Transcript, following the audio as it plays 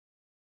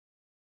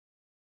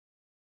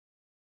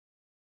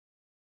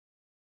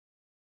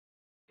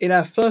In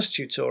our first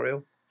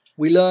tutorial,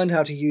 we learned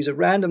how to use a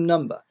random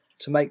number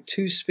to make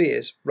two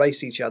spheres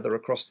race each other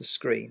across the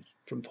screen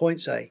from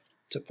point A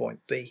to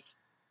point B.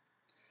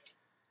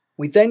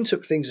 We then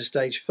took things a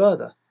stage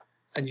further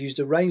and used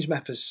a range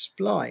mapper's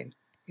spline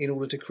in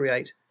order to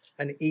create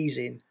an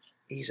ease-in,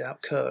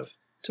 ease-out curve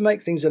to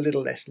make things a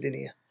little less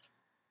linear.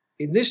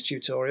 In this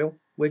tutorial,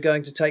 we're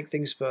going to take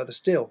things further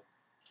still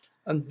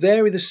and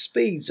vary the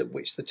speeds at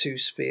which the two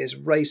spheres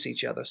race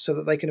each other so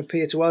that they can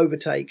appear to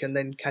overtake and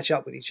then catch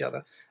up with each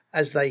other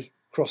as they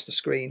cross the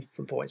screen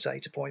from point A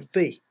to point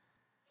B.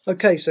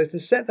 Okay, so to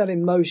set that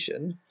in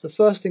motion, the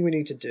first thing we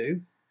need to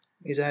do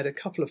is add a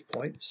couple of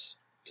points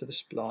to the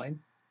spline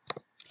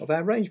of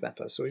our range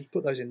mapper. So we've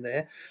put those in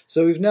there.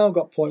 So we've now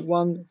got point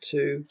 1,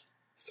 2,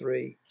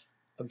 3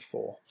 and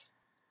 4.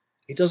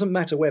 It doesn't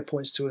matter where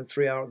points 2 and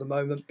 3 are at the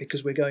moment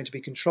because we're going to be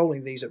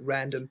controlling these at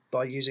random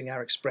by using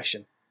our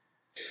expression.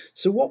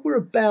 So what we're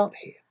about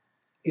here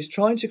is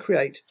trying to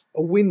create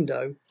a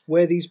window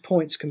where these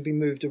points can be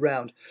moved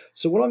around.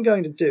 So what I'm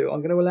going to do,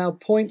 I'm going to allow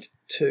point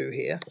 2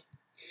 here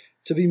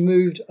to be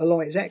moved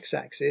along its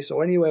x-axis,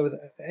 or anywhere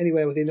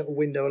within a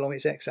window along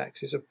its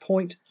x-axis of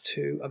point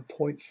 2 and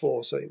point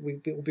 4. So it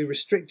will be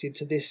restricted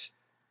to this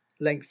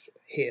length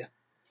here.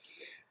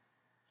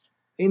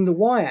 In the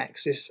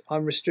y-axis,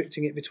 I'm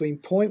restricting it between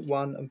point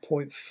 1 and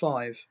point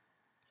 5.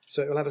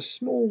 So it will have a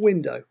small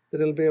window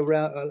that it'll be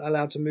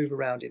allowed to move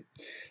around in.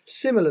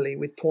 Similarly,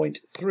 with point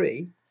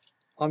 3,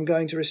 I'm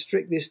going to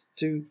restrict this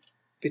to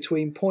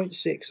between point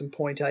 6 and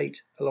point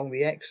 8 along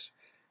the x,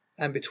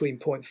 and between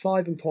point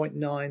 5 and point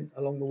 9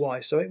 along the y.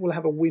 So it will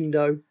have a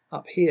window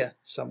up here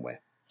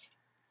somewhere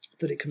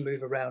that it can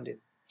move around in.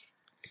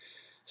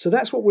 So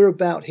that's what we're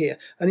about here.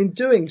 And in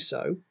doing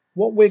so,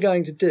 what we're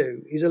going to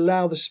do is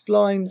allow the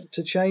spline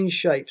to change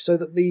shape so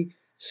that the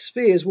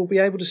spheres will be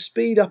able to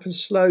speed up and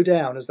slow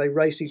down as they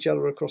race each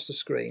other across the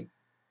screen.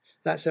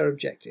 That's our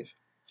objective.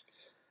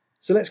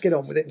 So let's get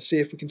on with it and see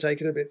if we can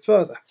take it a bit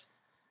further.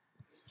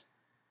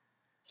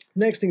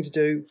 Next thing to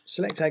do,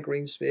 select our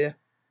green sphere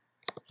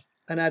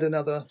and add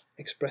another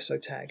Xpresso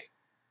tag.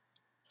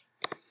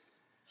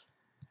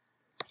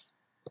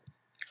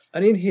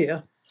 And in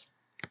here,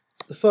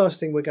 the first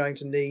thing we're going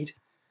to need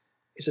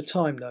is a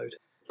time node.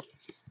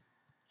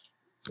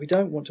 We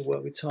don't want to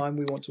work with time,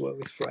 we want to work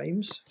with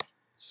frames.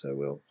 So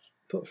we'll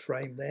put a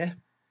frame there,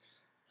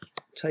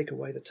 take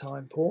away the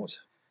time port.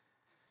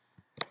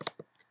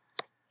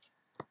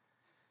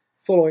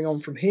 Following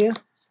on from here,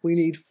 we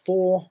need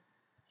 4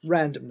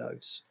 random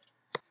nodes.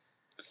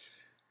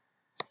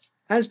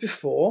 As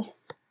before,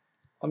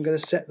 I'm going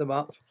to set them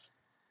up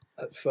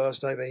at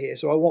first over here.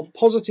 So I want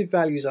positive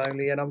values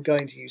only, and I'm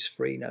going to use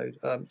free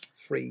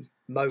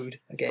mode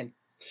again.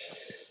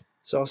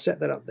 So I'll set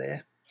that up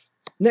there.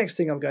 Next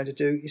thing I'm going to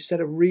do is set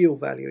a real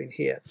value in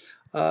here.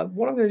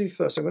 What I'm going to do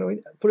first, I'm going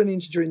to put an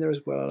integer in there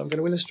as well, and I'm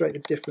going to illustrate the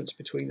difference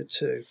between the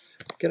two.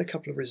 Get a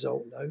couple of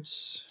result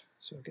nodes.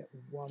 So I'll get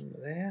 1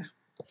 there,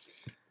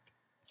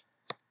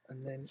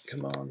 and then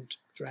command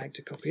drag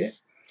to copy it.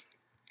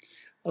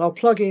 And I'll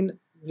plug in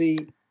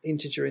the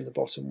integer in the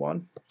bottom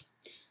one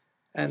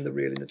and the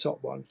real in the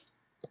top one.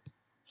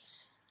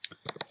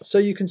 So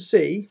you can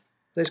see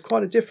there's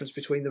quite a difference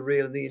between the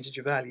real and the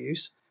integer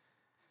values.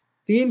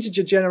 The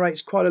integer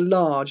generates quite a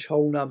large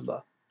whole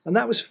number, and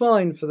that was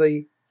fine for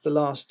the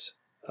last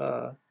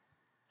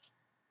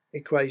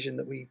equation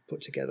that we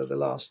put together, the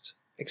last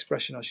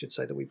expression I should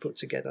say that we put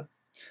together.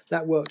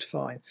 That worked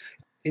fine.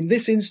 In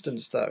this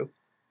instance though,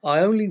 I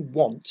only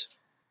want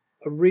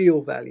a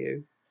real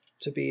value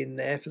to be in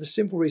there for the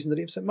simple reason that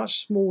it's a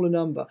much smaller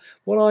number.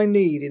 What I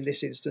need in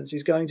this instance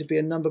is going to be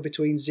a number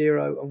between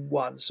 0 and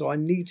 1, so I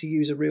need to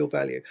use a real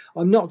value.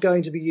 I'm not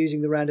going to be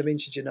using the random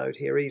integer node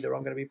here either.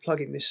 I'm going to be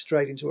plugging this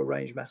straight into a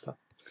range mapper.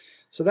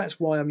 So that's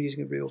why I'm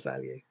using a real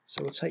value.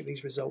 So we'll take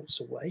these results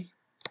away.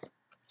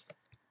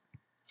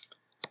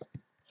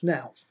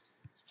 Now,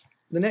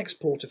 the next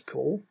port of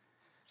call,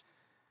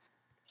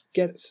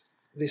 get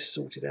this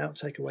sorted out,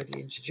 take away the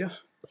integer,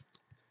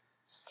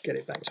 get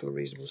it back to a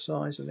reasonable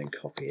size, and then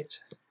copy it.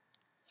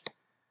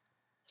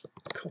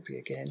 Copy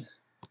again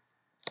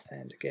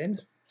and again.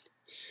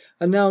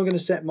 And now I'm going to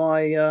set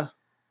my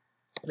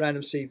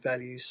random seed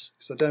values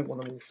because I don't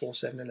want them all 4,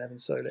 7, 11.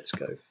 So let's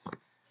go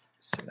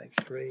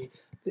select 3.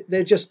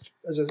 They're just,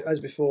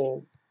 as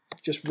before,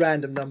 just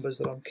random numbers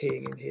that I'm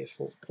keying in here,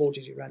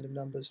 4-digit random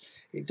numbers.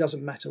 It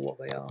doesn't matter what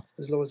they are,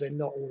 as long as they're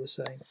not all the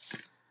same.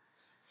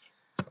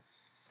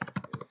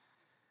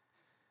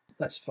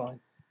 That's fine.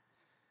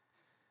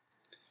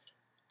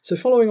 So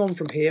following on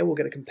from here, we'll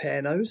get a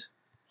compare node.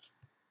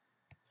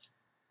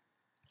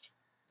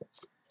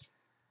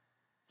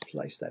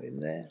 Place that in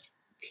there,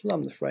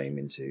 plumb the frame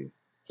into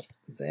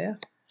there.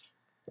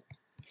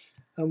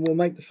 And we'll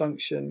make the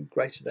function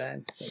greater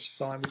than. That's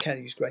fine. We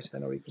can use greater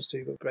than or equals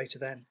to, but greater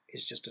than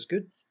is just as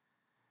good.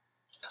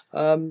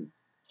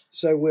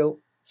 So we'll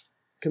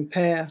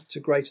compare to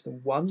greater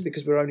than 1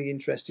 because we're only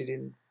interested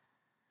in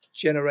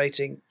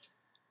generating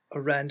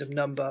a random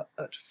number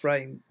at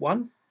frame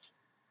 1.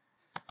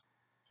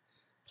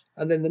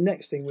 And then the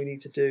next thing we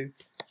need to do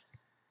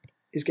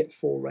is get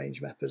 4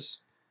 range mappers.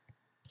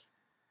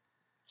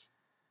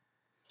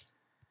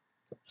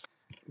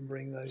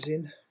 Bring those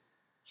in.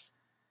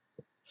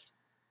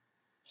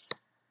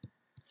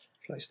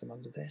 Place them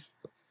under there.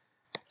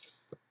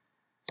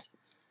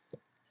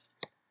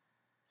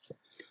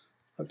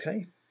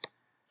 Okay.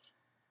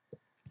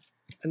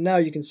 And now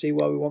you can see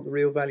why we want the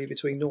real value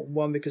between 0 and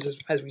 1, because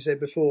as we said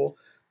before,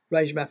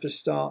 range mappers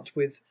start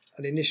with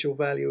an initial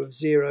value of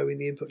 0 in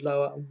the input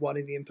lower and 1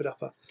 in the input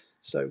upper.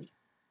 So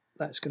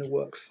that's going to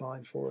work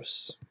fine for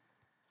us.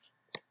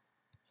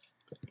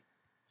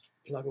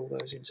 Plug all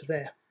those into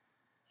there.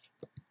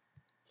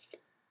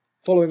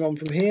 Following on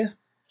from here,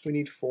 we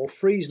need 4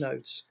 freeze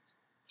nodes.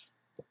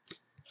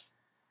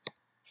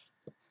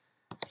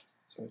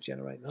 So we'll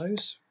generate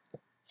those.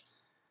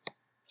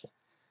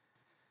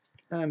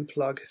 And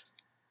plug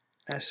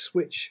our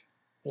switch,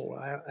 or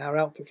our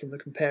output from the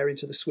compare,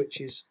 into the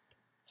switches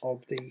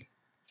of the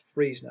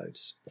freeze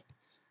nodes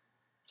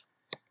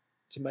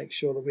to make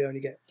sure that we only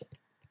get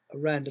a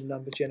random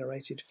number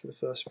generated for the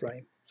first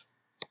frame.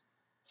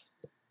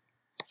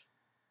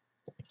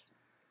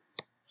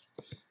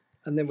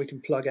 And then we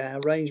can plug our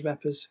range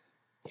mappers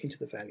into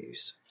the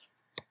values.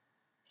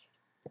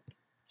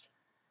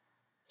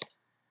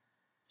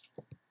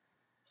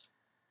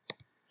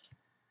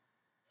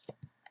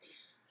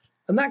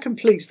 And that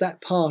completes that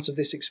part of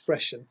this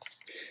expression.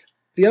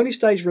 The only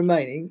stage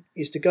remaining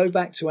is to go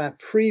back to our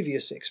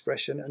previous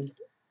expression and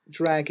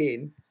drag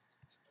in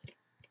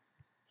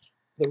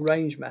the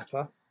range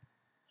mapper,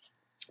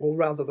 or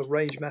rather the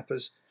range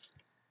mapper's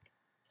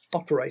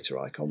operator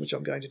icon, which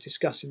I'm going to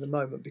discuss in a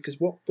moment, because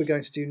what we're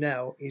going to do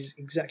now is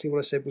exactly what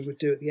I said we would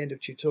do at the end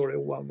of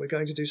tutorial 1. We're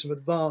going to do some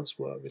advanced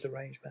work with the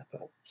range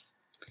mapper.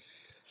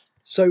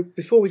 So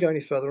before we go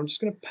any further, I'm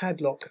just going to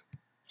padlock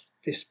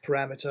this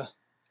parameter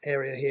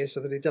area here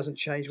so that it doesn't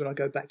change when I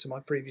go back to my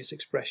previous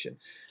expression.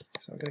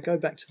 So I'm going to go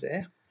back to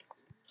there.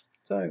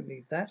 Don't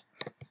need that.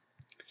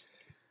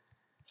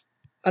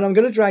 And I'm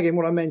going to drag in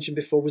what I mentioned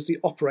before was the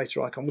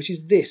operator icon, which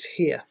is this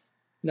here.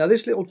 Now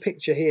this little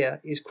picture here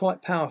is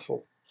quite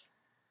powerful.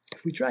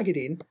 If we drag it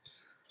in,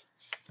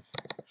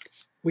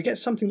 we get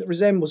something that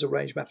resembles a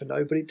range mapper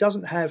node, but it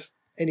doesn't have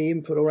any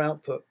input or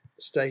output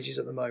stages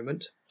at the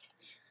moment.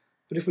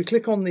 But if we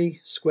click on the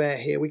square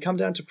here, we come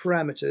down to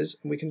parameters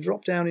and we can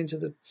drop down into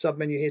the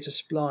submenu here to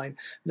spline.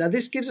 Now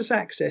this gives us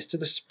access to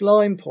the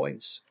spline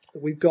points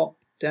that we've got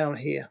down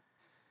here.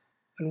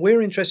 And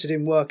we're interested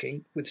in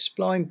working with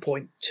spline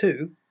point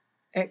 2,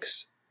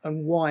 X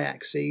and Y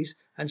axes,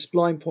 and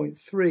spline point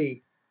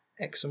 3,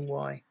 X and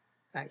Y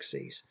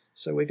axes.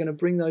 So we're going to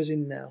bring those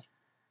in now.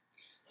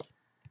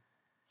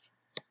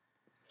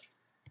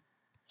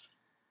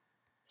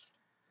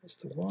 That's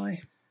the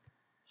Y.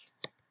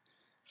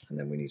 And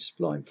then we need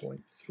spline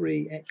point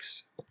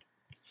 3x,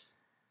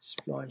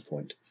 spline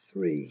point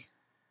 3y.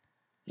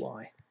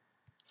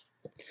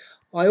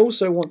 I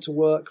also want to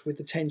work with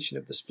the tension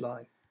of the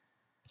spline.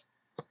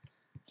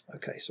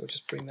 Okay, so I'll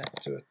just bring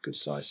that to a good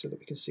size so that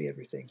we can see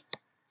everything.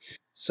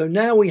 So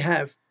now we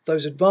have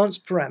those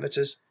advanced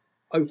parameters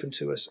open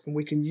to us, and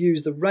we can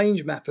use the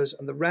range mappers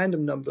and the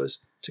random numbers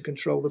to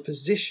control the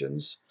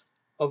positions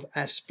of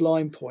our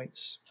spline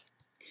points.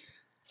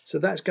 So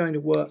that's going to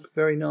work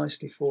very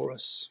nicely for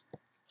us.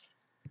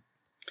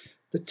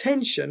 The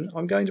tension,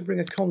 I'm going to bring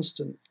a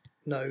constant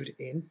node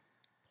in,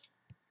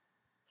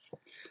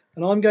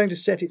 and I'm going to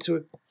set it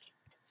to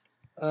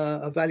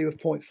a value of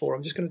 0.4.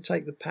 I'm just going to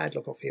take the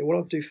padlock off here. What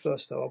I'll do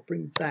first though, I'll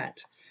bring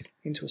that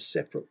into a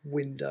separate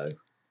window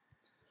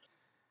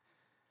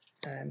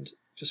and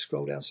just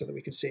scroll down so that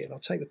we can see it. And I'll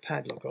take the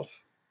padlock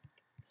off.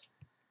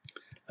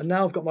 And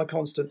now I've got my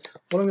constant.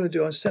 What I'm going to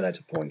do, I'll set that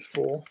to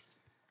 0.4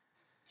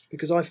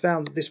 because I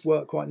found that this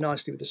worked quite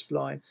nicely with the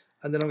spline.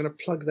 And then I'm going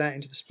to plug that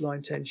into the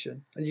spline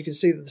tension. And you can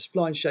see that the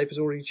spline shape has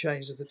already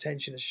changed as the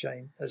tension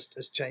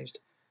has changed.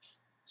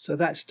 So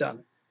that's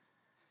done.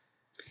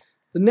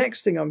 The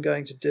next thing I'm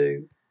going to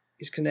do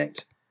is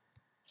connect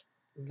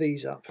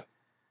these up.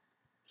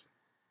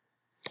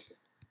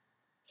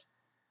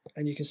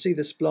 And you can see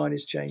the spline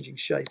is changing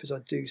shape as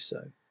I do so.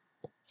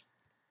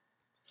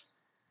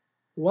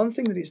 One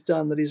thing that it's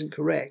done that isn't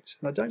correct,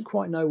 and I don't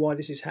quite know why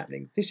this is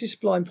happening, this is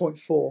spline point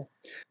 4.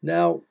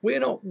 Now,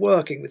 we're not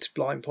working with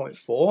spline point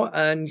 4,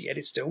 and yet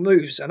it still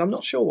moves, and I'm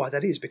not sure why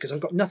that is, because I've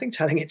got nothing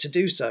telling it to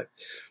do so.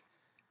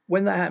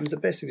 When that happens, the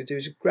best thing to do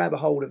is grab a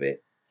hold of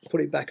it, put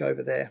it back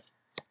over there,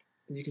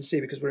 and you can see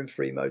because we're in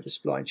free mode, the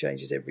spline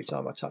changes every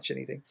time I touch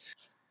anything.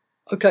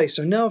 Okay,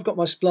 so now I've got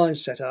my spline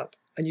set up,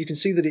 and you can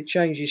see that it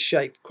changes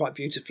shape quite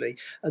beautifully,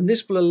 and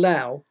this will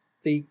allow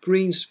the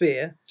green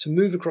sphere to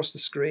move across the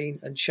screen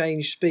and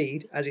change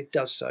speed as it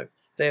does so,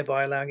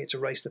 thereby allowing it to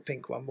race the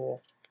pink one more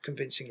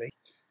convincingly.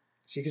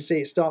 So you can see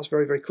it starts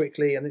very, very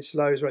quickly and it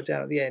slows right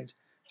down at the end.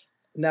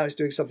 Now it's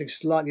doing something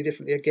slightly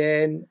differently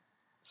again,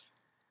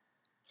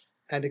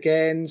 and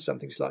again,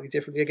 something slightly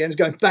differently again. It's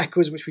going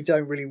backwards, which we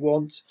don't really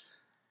want.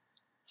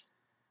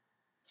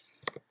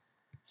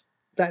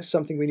 That's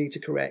something we need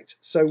to correct.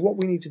 So what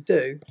we need to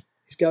do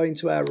is go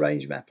into our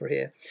range mapper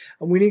here,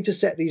 and we need to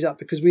set these up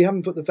because we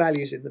haven't put the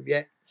values in them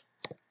yet.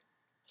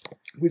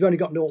 We've only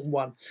got 0 and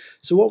 1.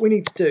 So what we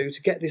need to do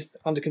to get this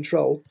under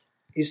control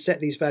is set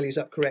these values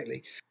up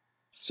correctly.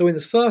 So in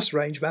the first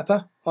range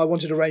mapper, I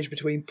wanted to range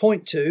between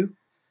 0.2,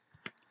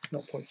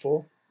 not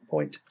 0.4,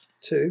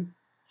 0.2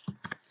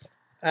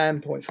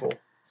 and 0.4.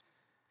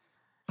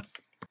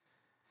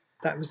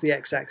 That was the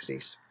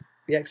x-axis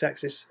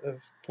of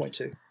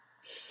 0.2.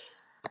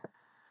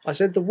 I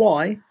said the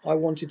y I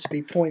wanted to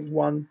be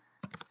 0.1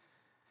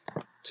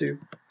 to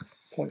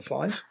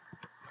 0.5,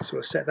 so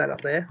we'll set that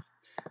up there.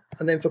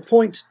 And then for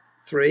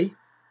 0.3,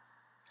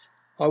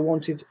 I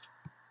wanted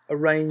a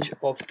range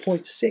of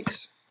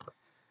 0.6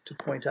 to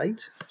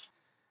 0.8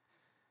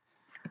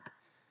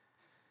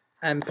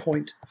 and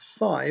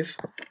 0.5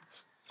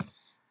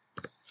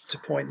 to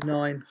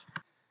 0.9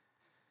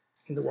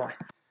 in the y.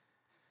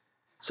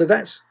 So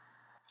that's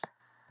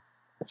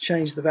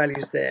changed the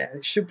values there, and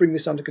it should bring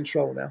this under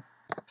control now.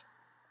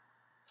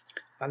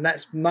 And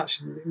that's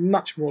much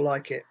more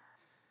like it.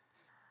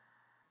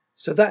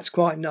 So that's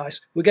quite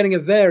nice. We're getting a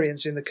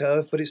variance in the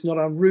curve, but it's not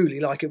unruly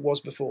like it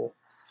was before.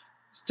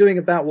 It's doing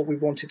about what we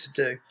want it to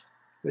do.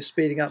 We're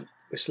speeding up,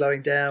 we're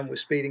slowing down, we're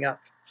speeding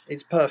up.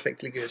 It's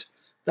perfectly good.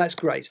 That's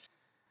great.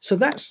 So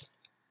that's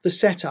the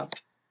setup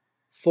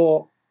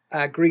for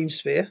our green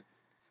sphere.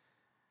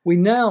 We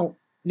now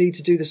need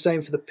to do the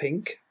same for the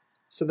pink.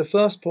 So the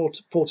first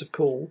port of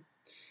call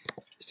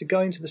is to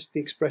go into the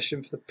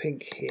expression for the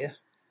pink here,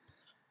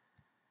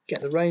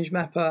 get the range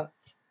mapper,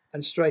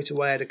 and straight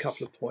away add a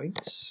couple of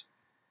points.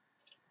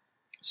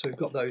 So we've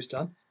got those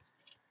done.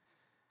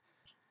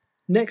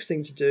 Next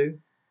thing to do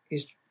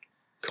is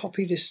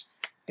copy this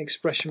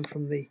expression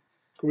from the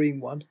green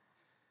one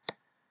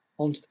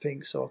onto the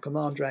pink. So I'll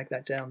command drag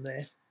that down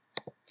there.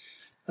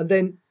 And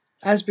then,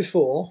 as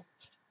before,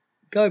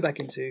 go back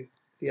into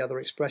the other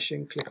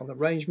expression, click on the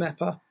range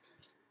mapper,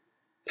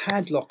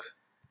 padlock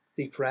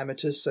the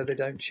parameters so they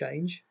don't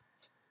change.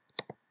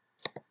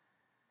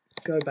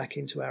 Go back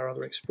into our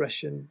other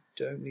expression,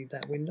 don't need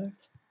that window.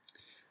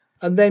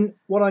 And then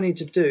what I need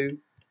to do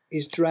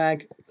is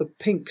drag the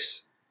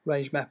pink's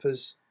range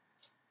mappers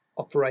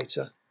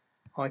operator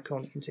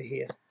icon into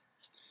here.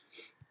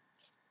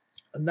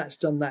 And that's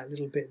done that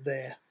little bit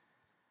there.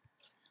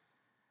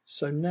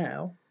 So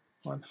now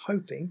I'm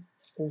hoping,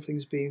 all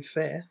things being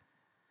fair,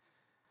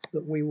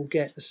 that we will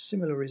get a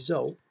similar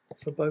result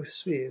for both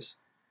spheres.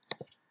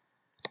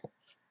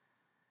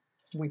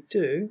 We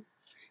do.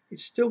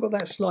 It's still got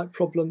that slight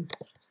problem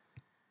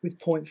with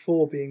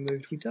 0.4 being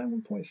moved. We don't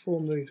want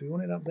 0.4 moved, we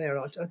want it up there.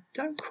 I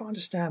don't quite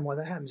understand why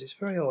that happens, it's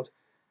very odd.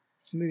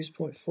 It moves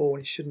 0.4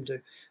 when it shouldn't do.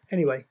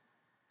 Anyway,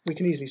 we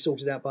can easily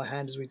sort it out by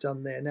hand as we've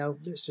done there. Now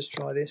let's just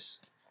try this,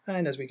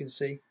 and as we can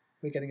see,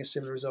 we're getting a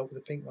similar result with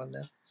the pink one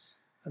now.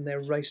 And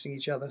they're racing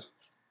each other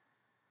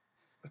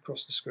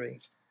across the screen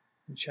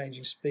and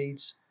changing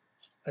speeds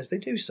as they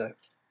do so.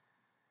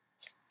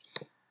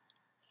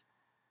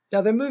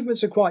 Now their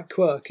movements are quite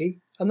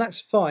quirky, and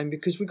that's fine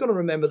because we've got to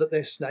remember that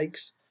they're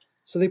snakes,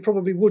 so they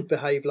probably would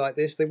behave like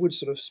this. They would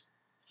sort of,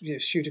 you know,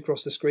 shoot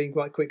across the screen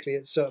quite quickly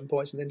at certain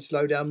points and then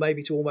slow down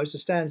maybe to almost a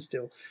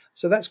standstill.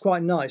 So that's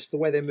quite nice, the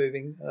way they're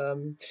moving.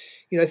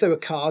 You know, if they were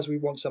cars, we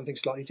want something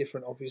slightly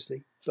different,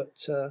 obviously, but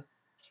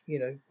you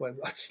know, well,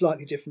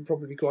 slightly different,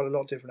 probably quite a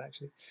lot different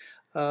actually.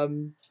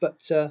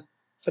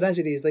 But as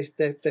it is,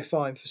 they're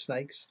fine for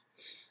snakes.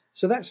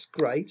 So that's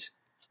great.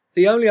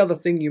 The only other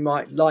thing you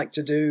might like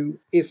to do,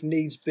 if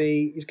needs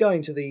be, is go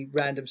into the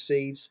random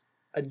seeds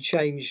and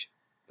change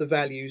the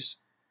values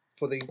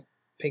for the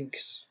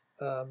pink's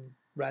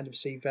random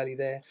seed value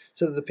there,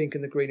 so that the pink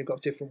and the green have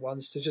got different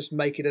ones, to just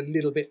make it a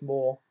little bit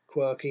more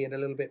quirky and a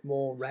little bit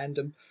more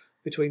random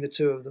between the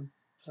two of them.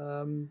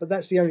 But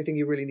that's the only thing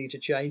you really need to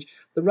change.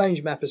 The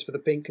range mappers for the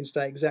pink can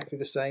stay exactly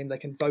the same. They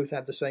can both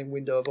have the same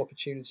window of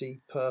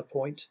opportunity per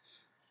point.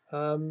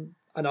 And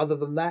other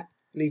than that,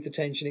 leave the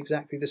tension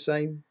exactly the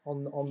same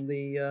on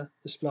the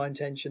spline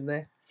tension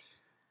there.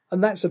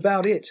 And that's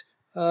about it.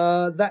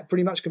 That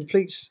pretty much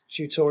completes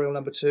tutorial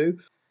number 2.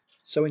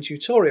 So in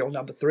tutorial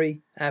number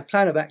 3, our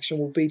plan of action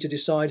will be to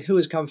decide who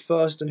has come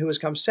first and who has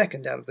come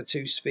second out of the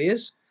 2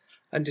 spheres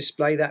and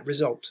display that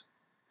result.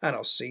 And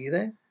I'll see you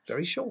there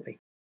very shortly.